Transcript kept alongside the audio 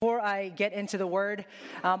I get into the word,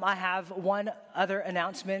 I have one other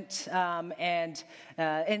announcement. And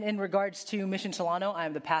in regards to Mission Solano, I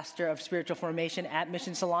am the pastor of spiritual formation at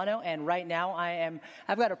Mission Solano. And right now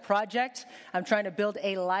I've got a project. I'm trying to build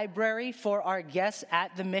a library for our guests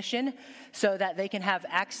at the mission so that they can have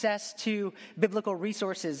access to biblical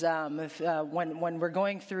resources when we're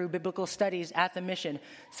going through biblical studies at the mission.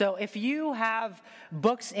 So if you have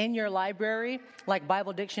books in your library, like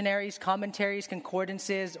Bible dictionaries, commentaries,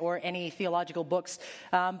 concordances, or any theological books,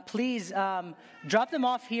 please drop them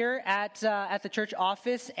off here at the church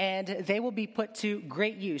office, and they will be put to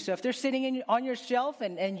great use. So if they're sitting on your shelf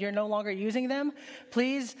and you're no longer using them,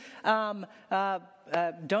 please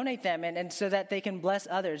donate them, and so that they can bless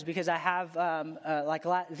others. Because I have,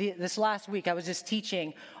 this last week, I was just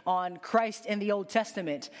teaching on Christ in the Old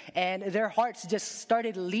Testament, and their hearts just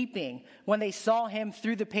started leaping when they saw him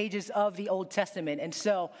through the pages of the Old Testament. And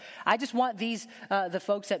so I just want the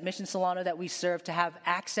folks at Mission Solano that we serve to have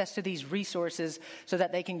access to these resources so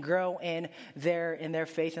that they can grow in their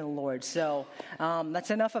faith in the Lord. So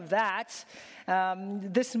that's enough of that.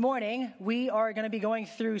 This morning, we are going to be going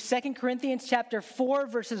through 2 Corinthians chapter 4,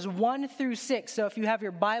 verses 1 through 6. So if you have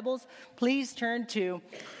your Bibles, please turn to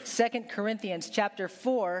 2 Corinthians chapter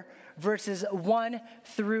 4, verses 1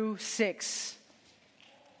 through 6.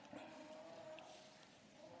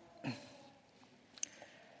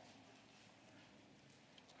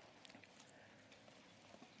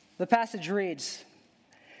 The passage reads,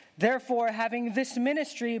 "Therefore, having this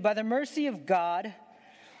ministry by the mercy of God,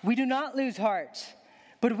 we do not lose heart,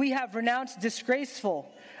 but we have renounced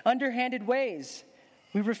disgraceful, underhanded ways.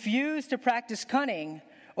 We refuse to practice cunning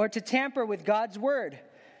or to tamper with God's word,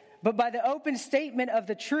 but by the open statement of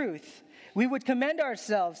the truth, we would commend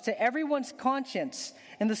ourselves to everyone's conscience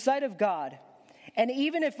in the sight of God. And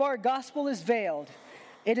even if our gospel is veiled,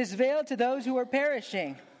 it is veiled to those who are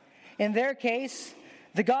perishing. In their case,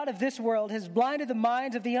 the God of this world has blinded the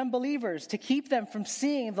minds of the unbelievers to keep them from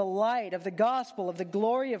seeing the light of the gospel of the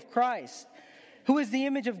glory of Christ, who is the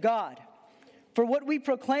image of God. For what we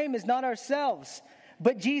proclaim is not ourselves,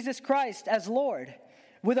 but Jesus Christ as Lord,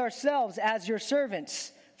 with ourselves as your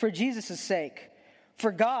servants for Jesus' sake.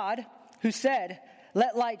 For God, who said,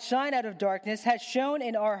 'Let light shine out of darkness,' has shone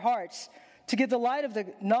in our hearts to give the light of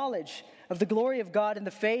the knowledge of the glory of God in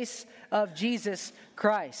the face of Jesus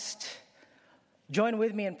Christ." Join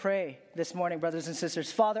with me and pray this morning, brothers and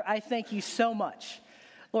sisters. Father, I thank you so much,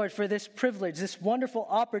 Lord, for this privilege, this wonderful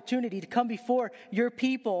opportunity to come before your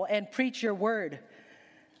people and preach your word.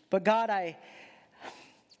 But God,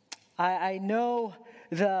 I know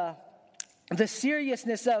the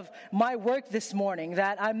seriousness of my work this morning,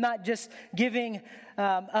 that I'm not just giving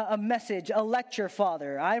a message, a lecture,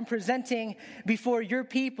 Father. I'm presenting before your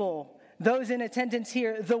people, those in attendance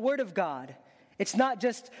here, the word of God. It's not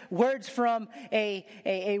just words from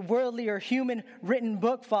a worldly or human written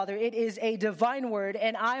book, Father. It is a divine word,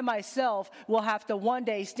 and I myself will have to one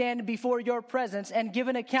day stand before your presence and give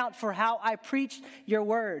an account for how I preached your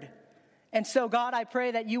word. And so, God, I pray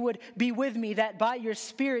that you would be with me, that by your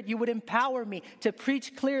Spirit you would empower me to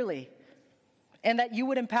preach clearly, and that you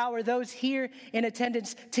would empower those here in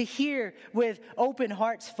attendance to hear with open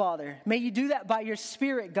hearts, Father. May you do that by your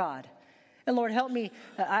Spirit, God. And Lord, help me.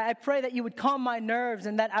 I pray that you would calm my nerves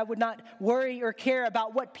and that I would not worry or care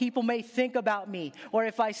about what people may think about me or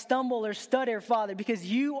if I stumble or stutter, Father, because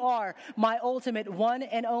you are my ultimate one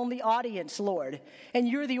and only audience, Lord. And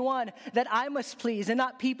you're the one that I must please and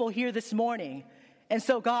not people here this morning. And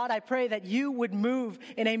so, God, I pray that you would move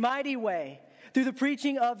in a mighty way through the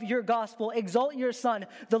preaching of your gospel. Exalt your Son,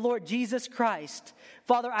 the Lord Jesus Christ.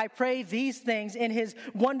 Father, I pray these things in his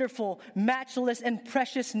wonderful, matchless, and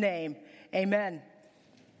precious name. Amen.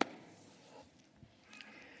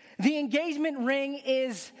 The engagement ring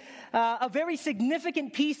is a very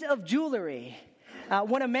significant piece of jewelry.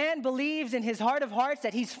 When a man believes in his heart of hearts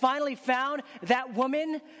that he's finally found that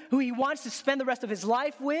woman who he wants to spend the rest of his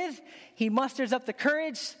life with, he musters up the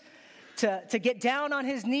courage to get down on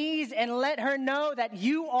his knees and let her know that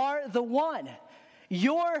you are the one.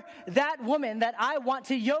 You're that woman that I want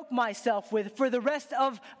to yoke myself with for the rest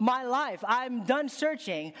of my life. I'm done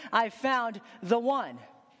searching. I found the one.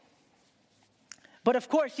 But of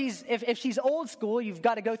course, if she's old school, you've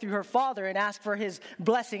got to go through her father and ask for his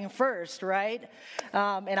blessing first, right?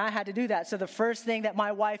 And I had to do that. So the first thing that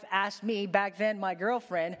my wife asked me back then, my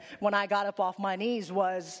girlfriend, when I got up off my knees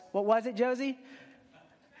was, what was it, Josie?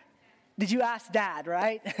 Did you ask Dad,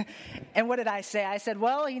 right? And what did I say? I said,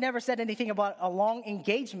 well, he never said anything about a long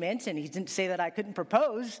engagement, and he didn't say that I couldn't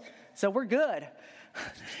propose, so we're good.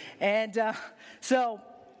 And so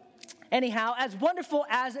anyhow, as wonderful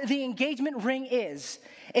as the engagement ring is,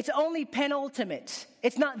 it's only penultimate.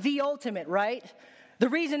 It's not the ultimate, right? The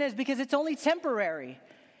reason is because it's only temporary.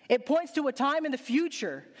 It points to a time in the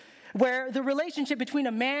future where the relationship between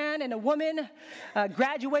a man and a woman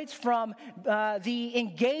graduates from the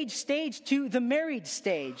engaged stage to the married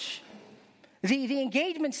stage. The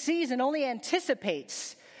engagement season only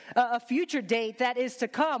anticipates a future date that is to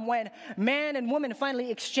come when man and woman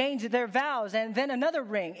finally exchange their vows, and then another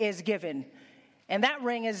ring is given. And that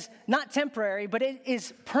ring is not temporary, but it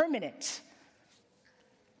is permanent.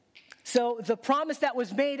 So the promise that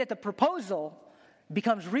was made at the proposal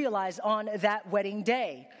becomes realized on that wedding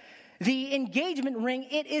day. The engagement ring,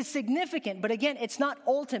 it is significant, but again, it's not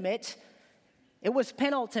ultimate. It was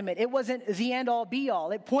penultimate. It wasn't the end-all,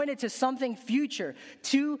 be-all. It pointed to something future,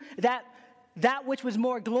 to that which was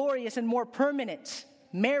more glorious and more permanent,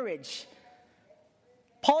 marriage.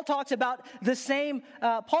 Paul talks the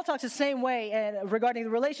same way regarding the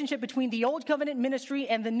relationship between the Old Covenant ministry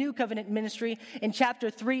and the New Covenant ministry in chapter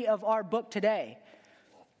 3 of our book today.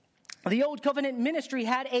 The Old Covenant ministry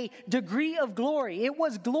had a degree of glory. It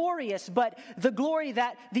was glorious, but the glory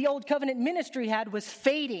that the Old Covenant ministry had was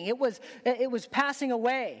fading. It was passing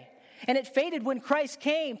away. And it faded when Christ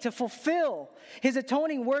came to fulfill his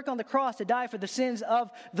atoning work on the cross to die for the sins of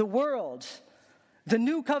the world. The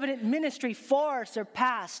New Covenant ministry far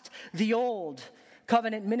surpassed the Old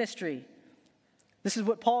Covenant ministry. This is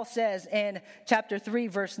what Paul says in chapter 3,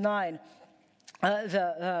 verse 9.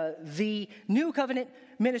 The New Covenant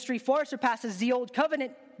ministry far surpasses the Old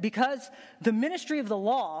Covenant because the ministry of the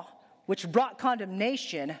law, which brought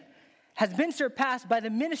condemnation, has been surpassed by the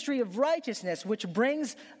ministry of righteousness, which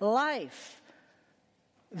brings life.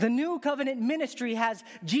 The New Covenant ministry has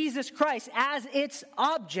Jesus Christ as its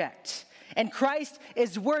object, and Christ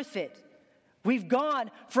is worth it. We've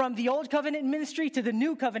gone from the Old Covenant ministry to the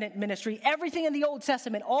New Covenant ministry. Everything in the Old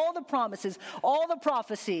Testament, all the promises, all the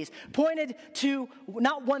prophecies pointed to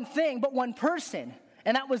not one thing, but one person.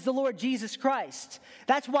 And that was the Lord Jesus Christ.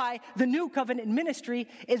 That's why the New Covenant ministry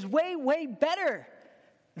is way, way better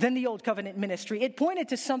than the Old Covenant ministry. It pointed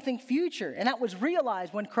to something future, and that was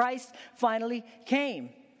realized when Christ finally came.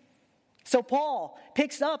 So Paul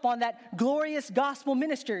picks up on that glorious gospel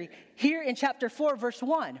ministry here in chapter 4, verse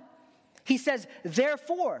 1. He says,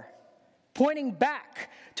 therefore, pointing back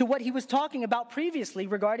to what he was talking about previously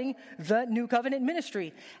regarding the New Covenant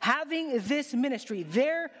ministry. Having this ministry,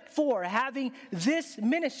 therefore, having this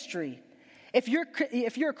ministry. If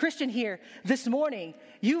you're a Christian here this morning,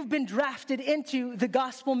 you've been drafted into the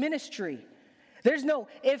gospel ministry. There's no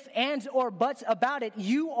ifs, ands, or buts about it.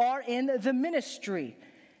 You are in the ministry.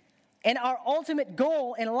 And our ultimate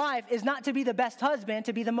goal in life is not to be the best husband,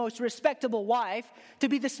 to be the most respectable wife, to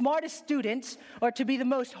be the smartest student, or to be the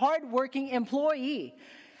most hardworking employee.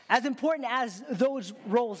 As important as those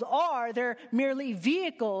roles are, they're merely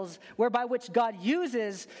vehicles whereby which God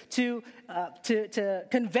uses to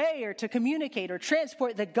convey or to communicate or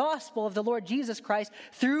transport the gospel of the Lord Jesus Christ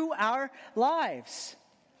through our lives.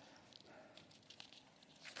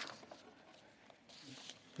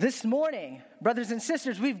 This morning, brothers and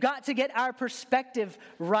sisters, we've got to get our perspective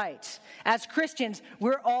right. As Christians,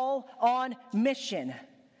 we're all on mission.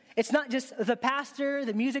 It's not just the pastor,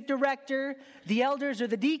 the music director, the elders, or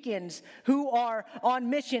the deacons who are on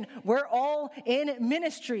mission. We're all in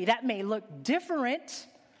ministry. That may look different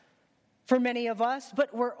for many of us,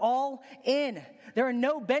 but we're all in. There are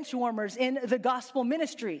no bench warmers in the gospel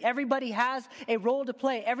ministry. Everybody has a role to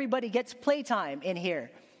play. Everybody gets playtime in here.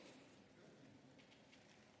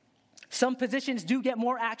 Some positions do get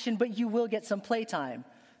more action, but you will get some playtime.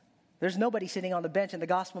 There's nobody sitting on the bench in the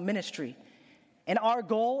gospel ministry. And our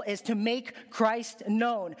goal is to make Christ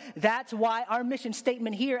known. That's why our mission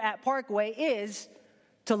statement here at Parkway is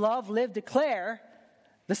to love, live, declare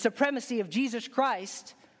the supremacy of Jesus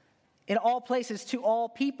Christ in all places to all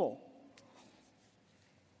people.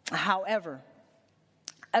 However,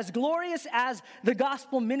 as glorious as the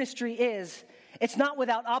gospel ministry is, it's not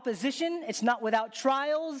without opposition, it's not without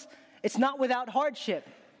trials, it's not without hardship.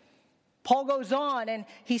 Paul goes on and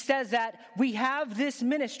he says that we have this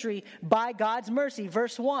ministry by God's mercy.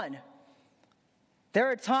 Verse 1. There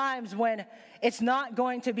are times when it's not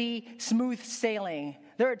going to be smooth sailing.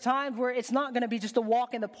 There are times where it's not going to be just a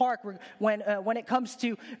walk in the park when it comes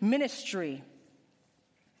to ministry.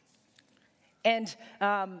 And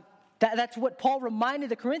that's what Paul reminded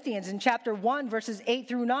the Corinthians in chapter 1, verses 8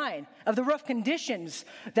 through 9, of the rough conditions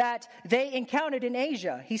that they encountered in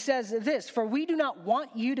Asia. He says this, "For we do not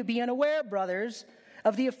want you to be unaware, brothers,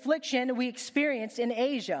 of the affliction we experienced in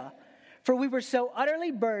Asia. For we were so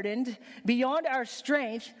utterly burdened beyond our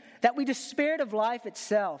strength that we despaired of life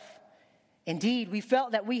itself. Indeed, we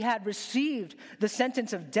felt that we had received the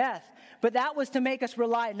sentence of death, but that was to make us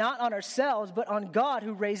rely not on ourselves, but on God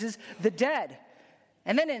who raises the dead.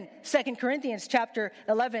 And then in 2 Corinthians chapter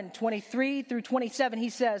 11, 23 through 27, he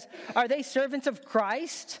says, are they servants of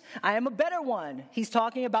Christ? I am a better one. He's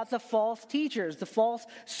talking about the false teachers, the false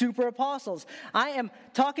super apostles. I am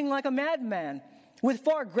talking like a madman, with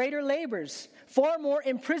far greater labors, far more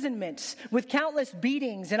imprisonments, with countless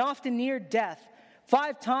beatings, and often near death.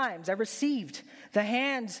 5 times I received at the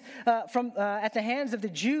hands of the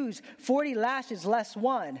Jews 40 lashes less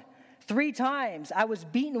one. 3 times I was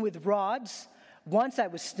beaten with rods. Once I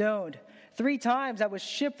was stoned. 3 times I was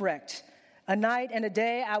shipwrecked. A night and a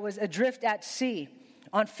day I was adrift at sea,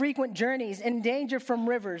 on frequent journeys, in danger from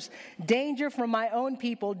rivers, danger from my own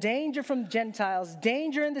people, danger from Gentiles,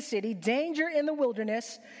 danger in the city, danger in the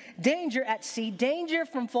wilderness, danger at sea, danger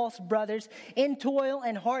from false brothers, in toil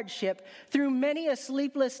and hardship, through many a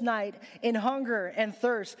sleepless night, in hunger and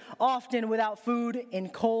thirst, often without food, in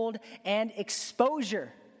cold and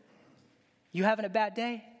exposure. You having a bad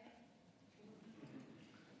day?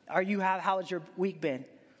 How has your week been?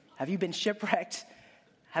 Have you been shipwrecked?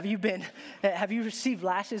 Have you received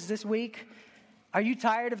lashes this week? Are you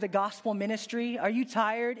tired of the gospel ministry? Are you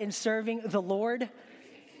tired in serving the Lord?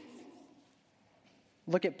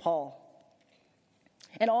 Look at Paul.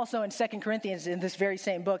 And also in 2 Corinthians, in this very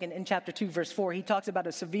same book, in chapter 2, verse 4, he talks about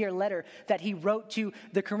a severe letter that he wrote to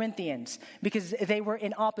the Corinthians because they were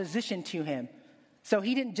in opposition to him. So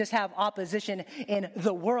he didn't just have opposition in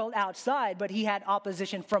the world outside, but he had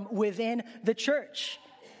opposition from within the church,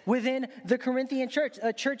 within the Corinthian church,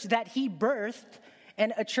 a church that he birthed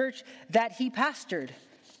and a church that he pastored.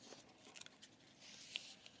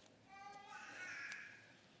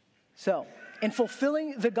 So, in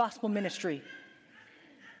fulfilling the gospel ministry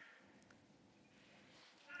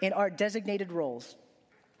in our designated roles,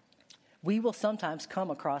 we will sometimes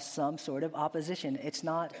come across some sort of opposition. It's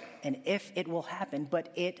not an if it will happen, but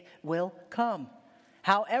it will come.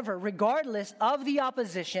 However, regardless of the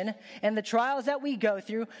opposition and the trials that we go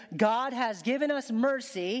through, God has given us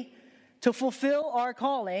mercy to fulfill our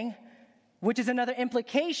calling, which is another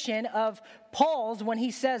implication of Paul's when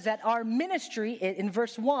he says that our ministry, in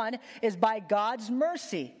verse 1, is by God's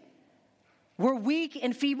mercy. We're weak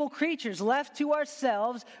and feeble creatures. Left to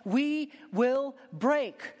ourselves, we will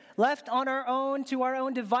break. Left on our own, to our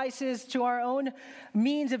own devices, to our own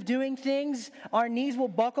means of doing things, our knees will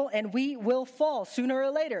buckle and we will fall sooner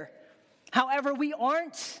or later. However, we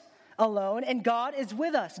aren't alone and God is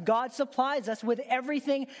with us. God supplies us with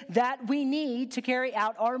everything that we need to carry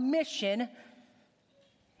out our mission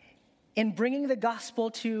in bringing the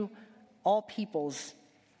gospel to all peoples.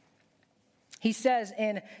 He says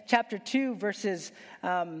in chapter 2, verses,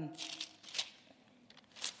 where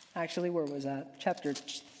was that? Chapter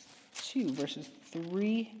 2, verses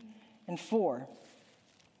 3 and 4.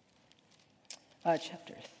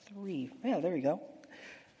 Chapter 3. Yeah, there we go.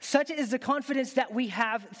 Such is the confidence that we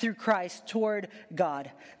have through Christ toward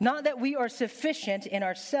God. Not that we are sufficient in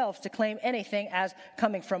ourselves to claim anything as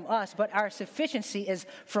coming from us, but our sufficiency is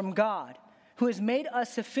from God, who has made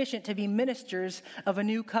us sufficient to be ministers of a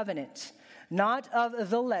new covenant. Not of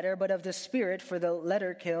the letter, but of the Spirit, for the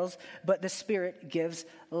letter kills, but the Spirit gives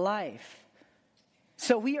life.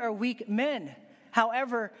 So we are weak men.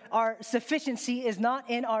 However, our sufficiency is not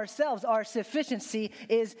in ourselves. Our sufficiency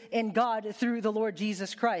is in God through the Lord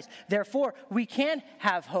Jesus Christ. Therefore, we can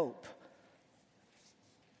have hope.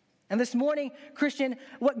 And this morning, Christian,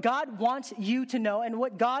 what God wants you to know and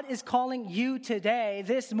what God is calling you today,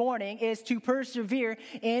 this morning, is to persevere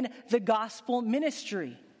in the gospel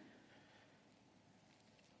ministry.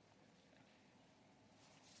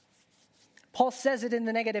 Paul says it in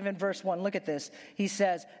the negative in verse 1. Look at this. He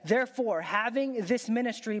says, therefore, having this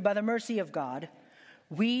ministry by the mercy of God,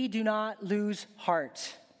 we do not lose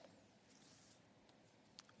heart.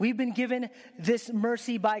 We've been given this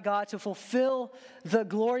mercy by God to fulfill the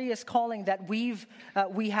glorious calling that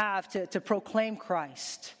we have to proclaim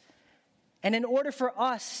Christ. And in order for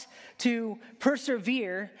us to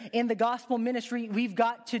persevere in the gospel ministry, we've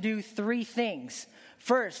got to do 3 things.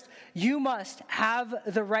 First, you must have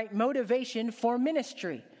the right motivation for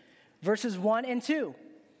ministry, verses 1 and 2.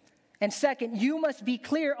 And second, you must be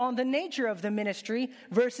clear on the nature of the ministry,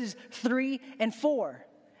 verses 3 and 4.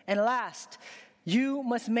 And last, you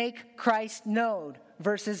must make Christ known,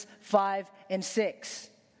 verses 5 and 6.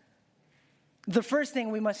 The first thing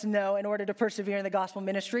we must know in order to persevere in the gospel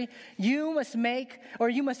ministry, you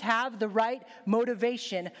must have the right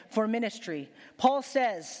motivation for ministry. Paul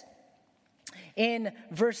says in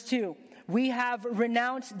verse 2, we have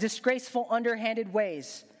renounced disgraceful, underhanded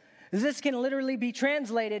ways. This can literally be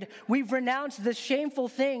translated, we've renounced the shameful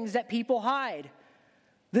things that people hide.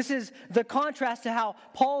 This is the contrast to how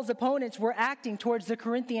Paul's opponents were acting towards the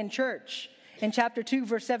Corinthian church. In chapter 2,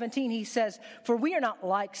 verse 17, he says, "For we are not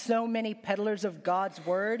like so many peddlers of God's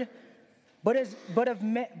word, but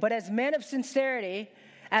as men of sincerity,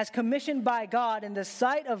 as commissioned by God in the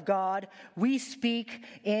sight of God, we speak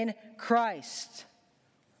in Christ."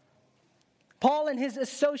 Paul and his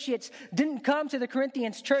associates didn't come to the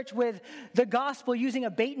Corinthians church with the gospel using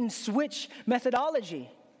a bait and switch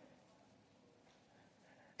methodology.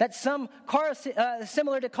 That's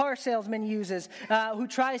similar to car salesman uses, who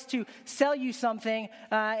tries to sell you something,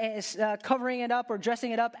 covering it up or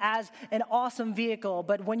dressing it up as an awesome vehicle.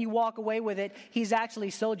 But when you walk away with it, he's actually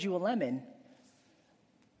sold you a lemon.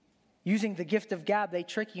 Using the gift of gab, they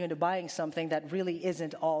trick you into buying something that really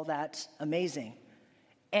isn't all that amazing.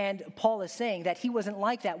 And Paul is saying that he wasn't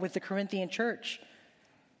like that with the Corinthian church.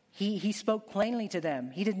 He spoke plainly to them.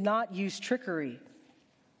 He did not use trickery.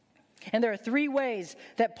 And there are three ways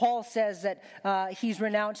that Paul says that he's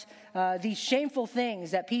renounced these shameful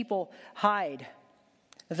things that people hide.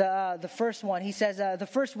 The first one, he says, the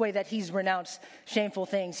first way that he's renounced shameful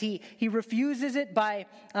things, he refuses it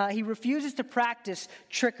he refuses to practice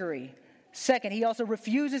trickery. Second, he also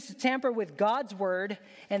refuses to tamper with God's word.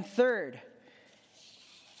 And third,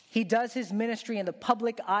 he does his ministry in the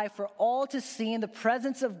public eye for all to see in the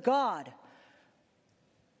presence of God.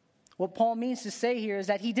 What Paul means to say here is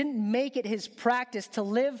that he didn't make it his practice to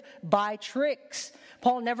live by tricks.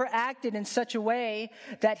 Paul never acted in such a way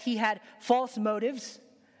that he had false motives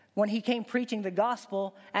when he came preaching the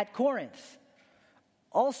gospel at Corinth.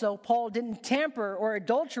 Also, Paul didn't tamper or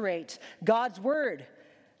adulterate God's word.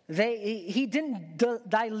 He didn't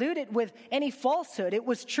dilute it with any falsehood. It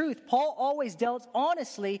was truth. Paul always dealt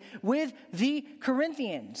honestly with the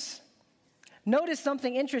Corinthians. Notice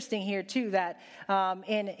something interesting here too, that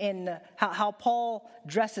in how Paul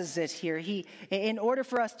dresses this here. In order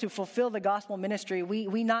for us to fulfill the gospel ministry,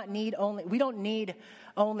 we don't need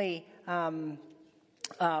only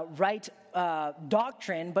right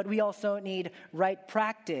doctrine, but we also need right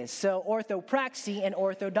practice. So orthopraxy and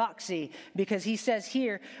orthodoxy, because he says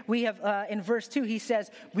here, we have in verse 2, he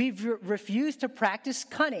says, we've refused to practice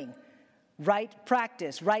cunning, right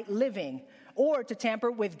practice, right living, or to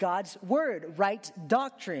tamper with God's word, right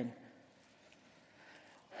doctrine.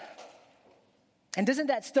 And doesn't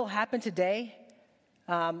that still happen today?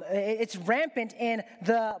 It's rampant in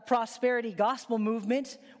the prosperity gospel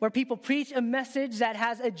movement, where people preach a message that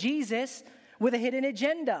has a Jesus with a hidden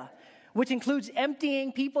agenda, which includes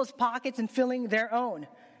emptying people's pockets and filling their own.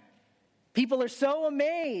 People are so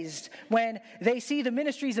amazed when they see the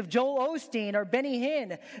ministries of Joel Osteen or Benny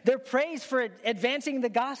Hinn. They're praised for advancing the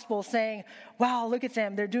gospel, saying, wow, look at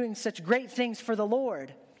them. They're doing such great things for the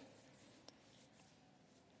Lord.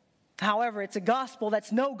 However, it's a gospel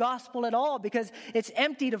that's no gospel at all, because it's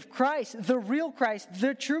emptied of Christ, the real Christ,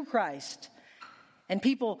 the true Christ. And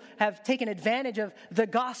people have taken advantage of the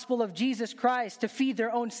gospel of Jesus Christ to feed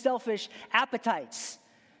their own selfish appetites.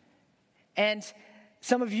 And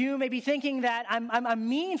some of you may be thinking that I'm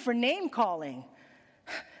mean for name calling.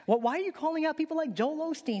 Well, why are you calling out people like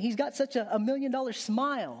Joel Osteen? He's got such a $1 million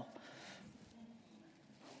smile.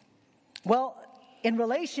 Well, in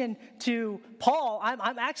relation to Paul,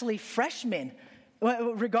 I'm actually freshman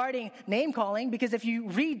regarding name calling, because if you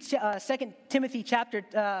read 2 Timothy,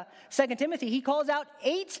 he calls out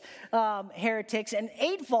 8 heretics and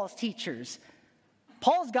 8 false teachers.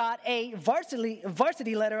 Paul's got a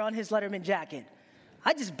varsity letter on his letterman jacket.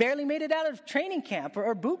 I just barely made it out of training camp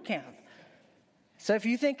or boot camp. So if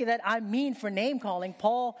you think that I'm mean for name calling,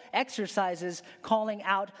 Paul exercises calling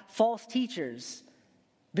out false teachers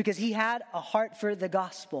because he had a heart for the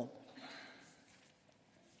gospel.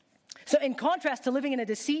 So in contrast to living in a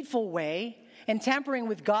deceitful way and tampering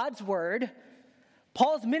with God's word,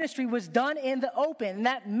 Paul's ministry was done in the open.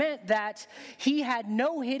 That meant that he had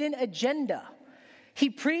no hidden agenda. He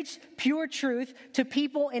preached pure truth to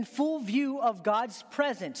people in full view of God's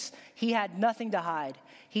presence. He had nothing to hide.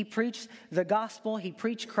 He preached the gospel. He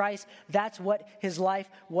preached Christ. That's what his life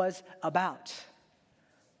was about.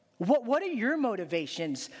 What are your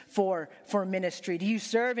motivations for ministry? Do you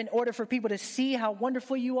serve in order for people to see how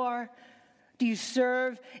wonderful you are? Do you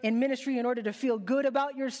serve in ministry in order to feel good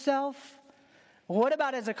about yourself? What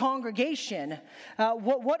about as a congregation?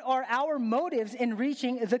 What are our motives in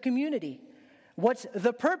reaching the community? What's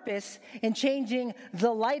the purpose in changing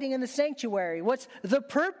the lighting in the sanctuary? What's the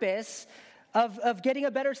purpose of getting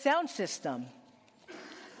a better sound system?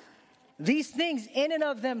 These things in and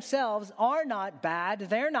of themselves are not bad.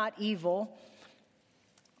 They're not evil.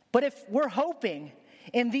 But if we're hoping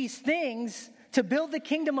in these things to build the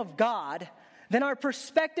kingdom of God, then our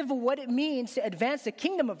perspective of what it means to advance the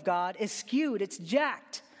kingdom of God is skewed, it's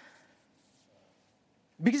jacked.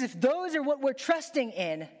 Because if those are what we're trusting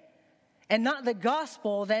in and not the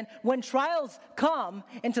gospel, then when trials come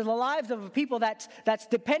into the lives of a people that's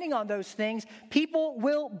depending on those things, people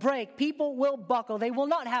will break, people will buckle, they will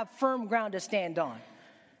not have firm ground to stand on.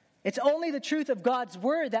 It's only the truth of God's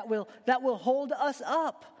word that will hold us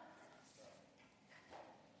up.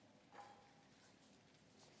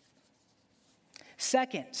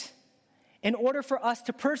 Second, in order for us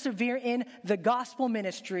to persevere in the gospel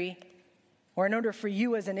ministry, or in order for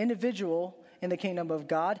you as an individual in the kingdom of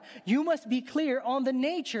God, you must be clear on the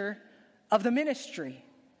nature of the ministry.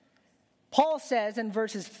 Paul says in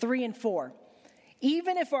verses 3 and 4,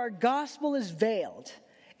 even if our gospel is veiled,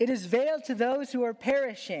 it is veiled to those who are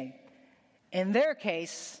perishing. In their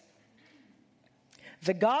case,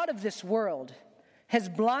 the God of this world has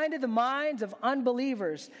blinded the minds of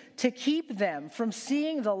unbelievers to keep them from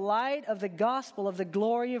seeing the light of the gospel of the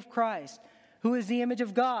glory of Christ, who is the image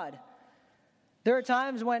of God. There are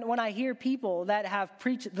times when I hear people that have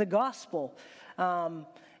preached the gospel, and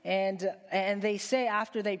they say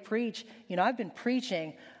after they preach, I've been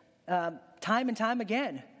preaching time and time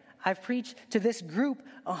again. I've preached to this group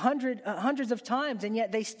hundreds of times, and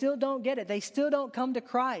yet they still don't get it. They still don't come to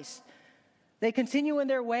Christ. They continue in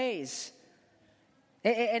their ways.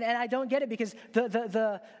 And I don't get it because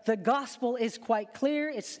the gospel is quite clear.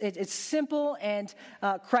 It's simple, and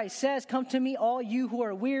Christ says, "Come to me, all you who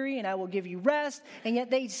are weary, and I will give you rest." And yet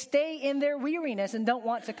they stay in their weariness and don't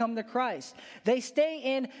want to come to Christ. They stay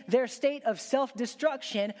in their state of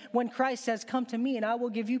self-destruction when Christ says, "Come to me, and I will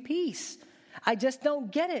give you peace." I just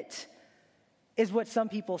don't get it, is what some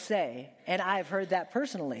people say, and I've heard that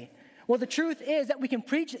personally. Well, the truth is that we can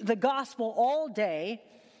preach the gospel all day,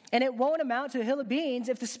 and it won't amount to a hill of beans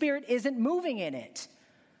if the Spirit isn't moving in it.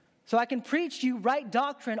 So I can preach you right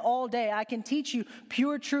doctrine all day. I can teach you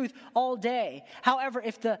pure truth all day. However,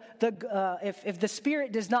 if the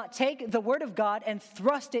Spirit does not take the Word of God and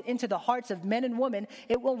thrust it into the hearts of men and women,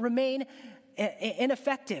 it will remain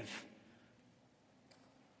ineffective.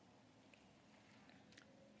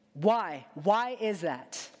 Why? Why is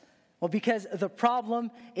that? Well, because the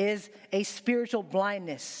problem is a spiritual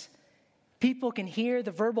blindness. People can hear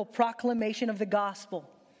the verbal proclamation of the gospel,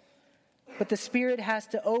 but the Spirit has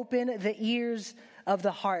to open the ears of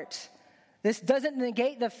the heart. This doesn't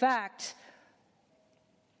negate the fact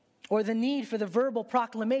or the need for the verbal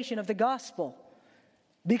proclamation of the gospel,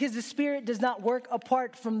 because the Spirit does not work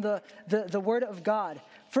apart from the Word of God.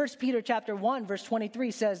 1 Peter chapter 1, verse 23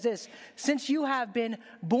 says this, "Since you have been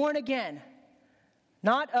born again,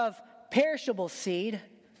 not of perishable seed,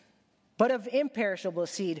 but of imperishable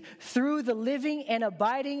seed, through the living and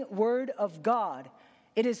abiding word of God."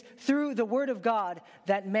 It is through the word of God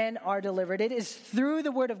that men are delivered. It is through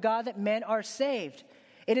the word of God that men are saved.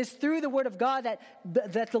 It is through the word of God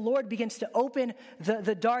that the Lord begins to open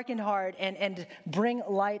the darkened heart and bring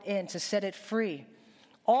light in to set it free.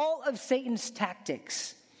 All of Satan's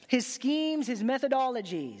tactics, his schemes, his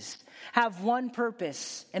methodologies have one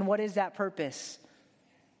purpose. And what is that purpose?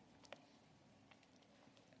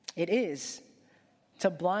 It is to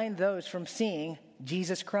blind those from seeing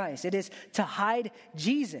Jesus Christ. It is to hide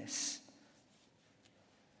Jesus.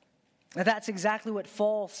 And that's exactly what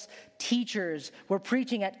false teachers were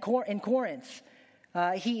preaching in Corinth.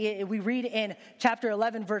 We read in chapter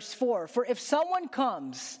 11, verse 4, "For if someone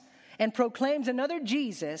comes and proclaims another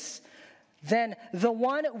Jesus than the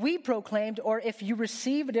one we proclaimed, or if you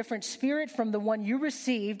receive a different spirit from the one you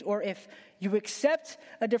received, or if you accept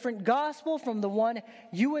a different gospel from the one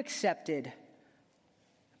you accepted."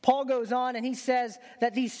 Paul goes on and he says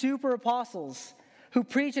that these super apostles who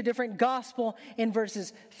preach a different gospel in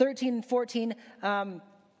verses 13 and 14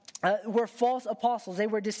 were false apostles. They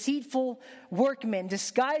were deceitful workmen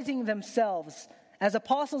disguising themselves as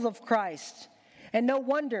apostles of Christ. And no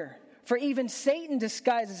wonder, for even Satan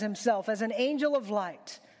disguises himself as an angel of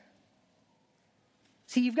light.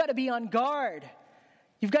 See, you've got to be on guard.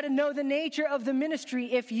 You've got to know the nature of the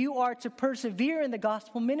ministry if you are to persevere in the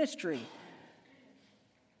gospel ministry.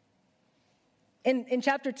 In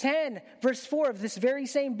chapter 10, verse 4 of this very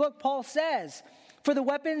same book, Paul says, "For the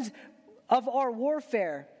weapons of our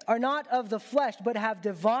warfare are not of the flesh, but have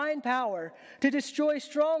divine power to destroy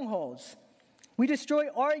strongholds. We destroy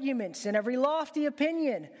arguments and every lofty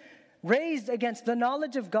opinion raised against the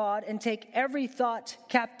knowledge of God, and take every thought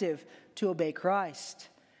captive to obey Christ."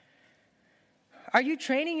 Are you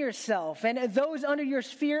training yourself and those under your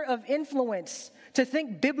sphere of influence to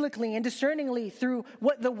think biblically and discerningly through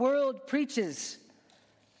what the world preaches?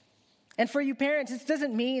 And for you parents, this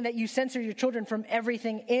doesn't mean that you censor your children from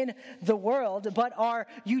everything in the world, but are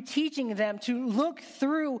you teaching them to look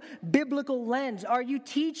through biblical lens? Are you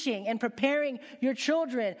teaching and preparing your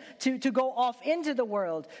children to go off into the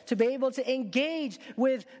world, to be able to engage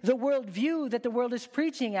with the worldview that the world is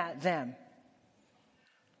preaching at them?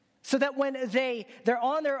 So that when they're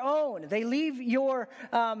on their own, they leave your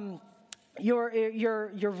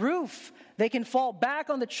roof, they can fall back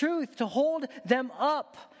on the truth to hold them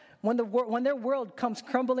up. When their world comes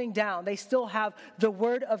crumbling down, they still have the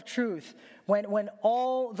word of truth. When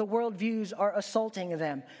all the worldviews are assaulting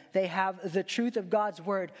them, they have the truth of God's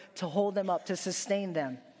word to hold them up, to sustain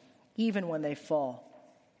them, even when they fall.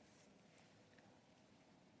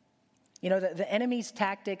 You know, the enemy's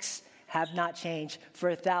tactics have not changed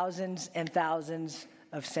for thousands and thousands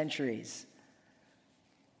of centuries.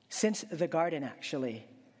 Since the garden, actually.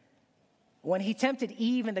 When he tempted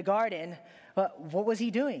Eve in the garden, what was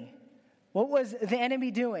he doing? What was the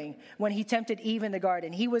enemy doing when he tempted Eve in the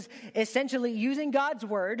garden? He was essentially using God's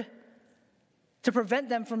word to prevent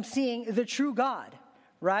them from seeing the true God,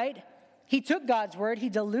 right? He took God's word, he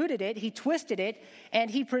diluted it, he twisted it,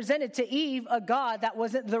 and he presented to Eve a God that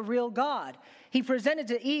wasn't the real God. He presented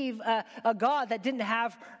to Eve a God that didn't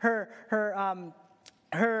have her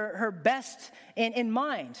best in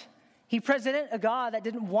mind. He presented a God that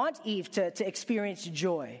didn't want Eve to experience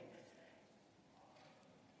joy.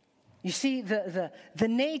 You see, the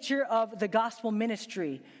nature of the gospel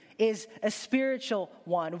ministry is a spiritual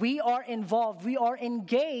one. We are involved. We are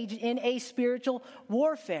engaged in a spiritual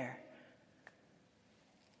warfare.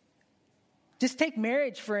 Just take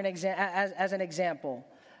marriage for as an example.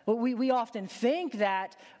 We often think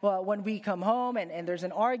that when we come home and there's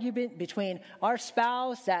an argument between our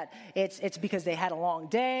spouse, that it's because they had a long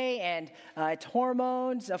day and it's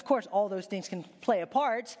hormones. Of course, all those things can play a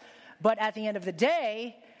part. But at the end of the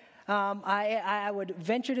day, I would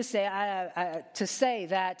venture to say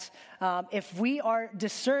that if we are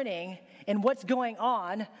discerning in what's going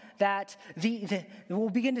on, that we'll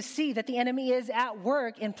begin to see that the enemy is at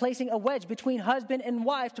work in placing a wedge between husband and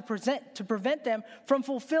wife to prevent them from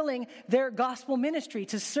fulfilling their gospel ministry,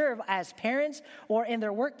 to serve as parents or in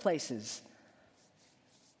their workplaces.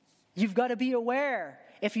 You've got to be aware.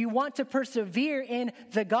 If you want to persevere in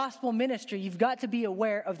the gospel ministry, you've got to be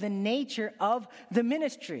aware of the nature of the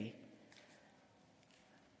ministry.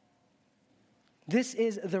 This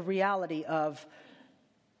is the reality of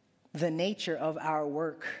the nature of our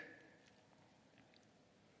work.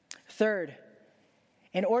 Third,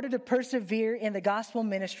 in order to persevere in the gospel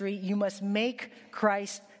ministry, you must make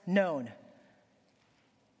Christ known.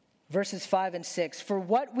 Verses 5 and 6. For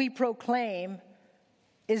what we proclaim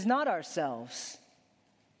is not ourselves,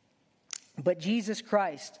 but Jesus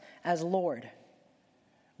Christ as Lord,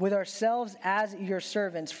 with ourselves as your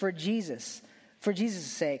servants for Jesus'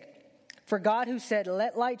 sake. For God, who said,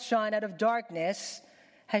 "Let light shine out of darkness,"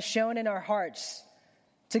 has shone in our hearts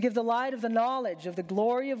to give the light of the knowledge of the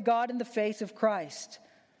glory of God in the face of Christ.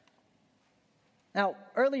 Now,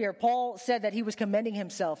 earlier, Paul said that he was commending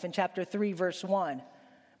himself in chapter 3, verse 1.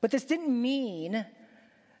 But this didn't mean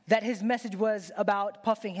that his message was about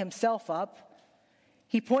puffing himself up.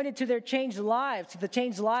 He pointed to their changed lives, to the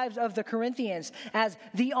changed lives of the Corinthians, as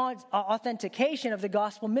the authentication of the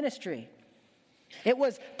gospel ministry. It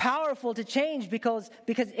was powerful to change because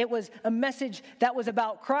it was a message that was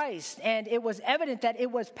about Christ. And it was evident that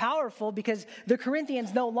it was powerful because the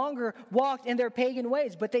Corinthians no longer walked in their pagan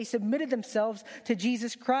ways, but they submitted themselves to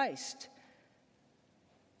Jesus Christ.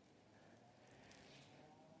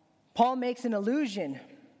 Paul makes an allusion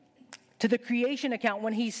to the creation account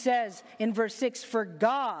when he says in verse 6, "For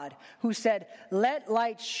God, who said, 'Let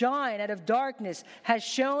light shine out of darkness,' has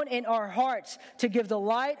shone in our hearts to give the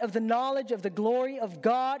light of the knowledge of the glory of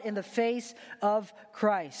God in the face of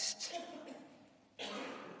Christ."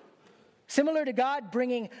 Similar to God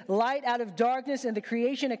bringing light out of darkness in the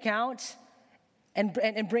creation account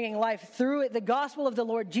and bringing life through it, the gospel of the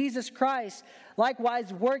Lord Jesus Christ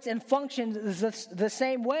likewise works and functions the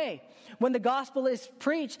same way. When the gospel is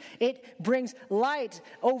preached, it brings light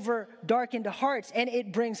over darkened hearts, and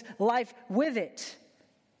it brings life with it.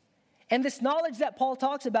 And this knowledge that Paul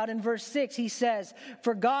talks about in verse 6, he says,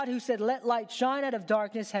 "For God, who said, 'Let light shine out of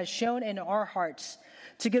darkness,' has shone in our hearts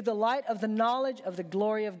to give the light of the knowledge of the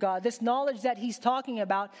glory of God." This knowledge that he's talking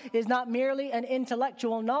about is not merely an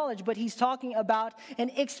intellectual knowledge, but he's talking about an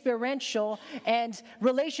experiential and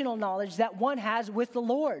relational knowledge that one has with the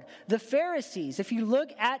Lord. The Pharisees, if you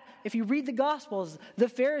read the Gospels, the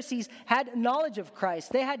Pharisees had knowledge of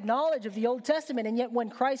Christ. They had knowledge of the Old Testament, and yet when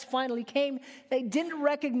Christ finally came, they didn't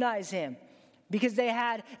recognize him because they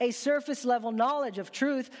had a surface level knowledge of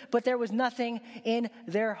truth, but there was nothing in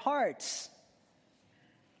their hearts.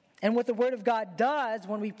 And what the Word of God does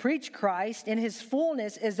when we preach Christ in His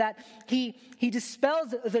fullness is that He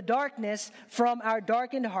dispels the darkness from our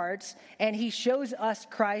darkened hearts, and He shows us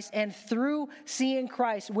Christ, and through seeing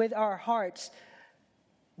Christ with our hearts,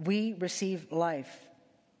 we receive life.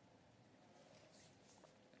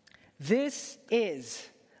 This is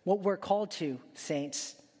what we're called to,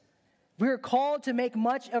 saints. We are called to make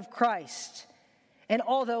much of Christ. And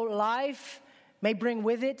although life may bring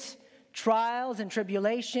with it trials and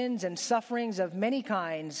tribulations and sufferings of many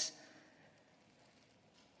kinds,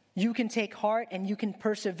 you can take heart and you can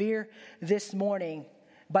persevere this morning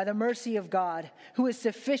by the mercy of God, who is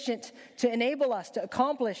sufficient to enable us to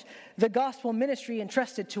accomplish the gospel ministry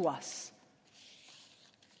entrusted to us.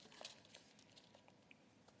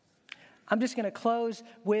 I'm just going to close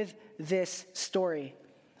with this story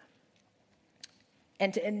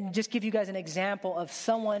and just give you guys an example of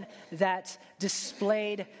someone that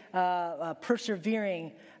displayed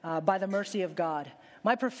persevering by the mercy of God.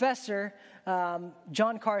 My professor,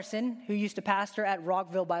 John Carson, who used to pastor at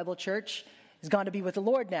Rockville Bible Church, has gone to be with the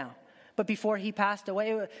Lord now. But before he passed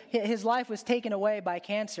away, his life was taken away by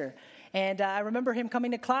cancer. And I remember him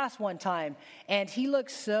coming to class one time, and he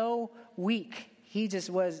looked so weak. He's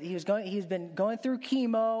been going through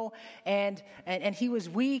chemo, and he was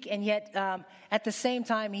weak, and yet at the same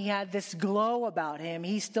time he had this glow about him.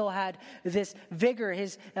 He still had this vigor.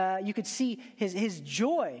 You could see his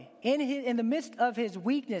joy in the midst of his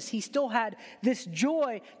weakness. He still had this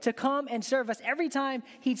joy to come and serve us. Every time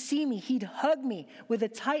he'd see me, he'd hug me with a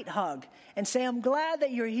tight hug and say, "I'm glad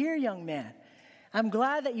that you're here, young man. I'm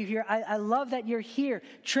glad that you're here. I love that you're here,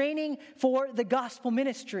 training for the gospel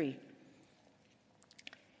ministry."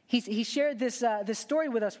 He shared this story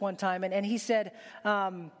with us one time, and he said,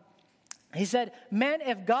 "Man,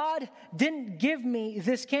 if God didn't give me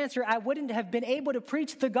this cancer, I wouldn't have been able to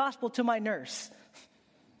preach the gospel to my nurse."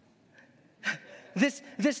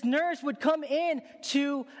 This nurse would come in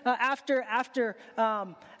to after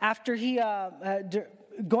he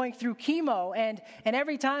going through chemo, and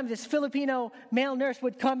every time this Filipino male nurse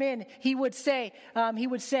would come in, he would say,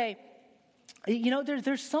 "You know,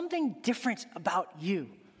 there's something different about you.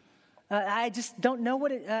 I just don't know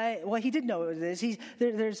what it." Well, he did know what it is.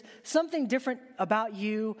 There's something different about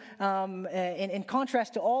you in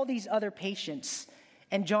contrast to all these other patients.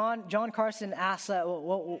 And John Carson asked,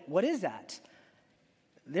 "What is that?"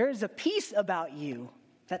 "There's a peace about you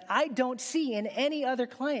that I don't see in any other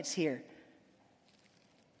clients here."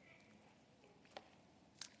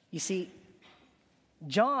 You see,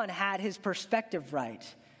 John had his perspective right.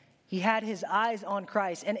 He had his eyes on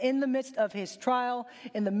Christ. And in the midst of his trial,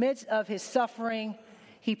 in the midst of his suffering,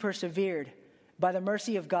 he persevered by the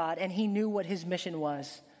mercy of God, and he knew what his mission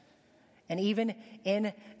was. And even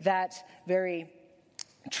in that very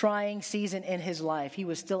trying season in his life, he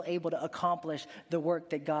was still able to accomplish the work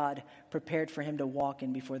that God prepared for him to walk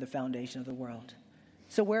in before the foundation of the world.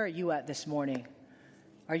 So where are you at this morning?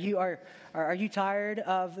 Are you tired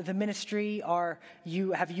of the ministry?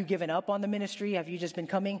 Have you given up on the ministry? Have you just been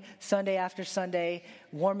coming Sunday after Sunday,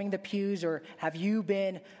 warming the pews? Or have you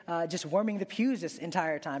been just warming the pews this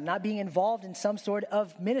entire time, not being involved in some sort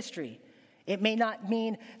of ministry? It may not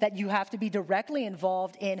mean that you have to be directly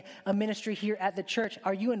involved in a ministry here at the church.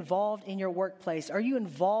 Are you involved in your workplace? Are you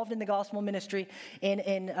involved in the gospel ministry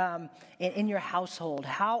in your household?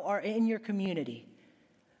 In your community?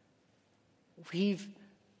 We've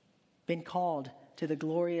been called to the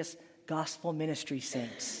glorious gospel ministry,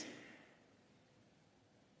 saints.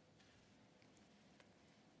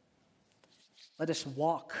 Let us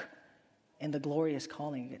walk in the glorious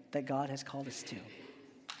calling that God has called us to.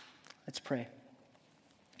 Let's pray.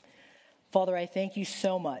 Father, I thank you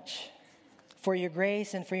so much for your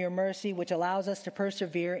grace and for your mercy, which allows us to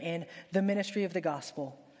persevere in the ministry of the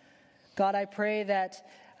gospel. God, I pray that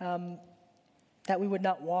we would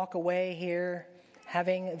not walk away here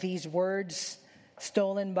having these words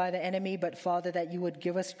stolen by the enemy, but Father, that you would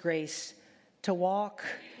give us grace to walk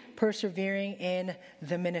persevering in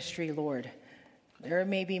the ministry, Lord. There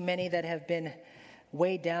may be many that have been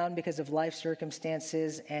weighed down because of life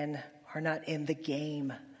circumstances and are not in the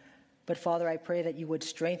game. But Father, I pray that you would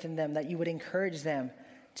strengthen them, that you would encourage them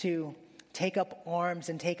to take up arms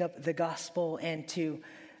and take up the gospel and to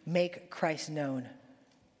make Christ known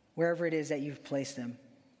wherever it is that you've placed them.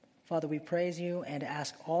 Father, we praise you and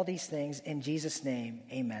ask all these things in Jesus' name.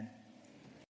 Amen.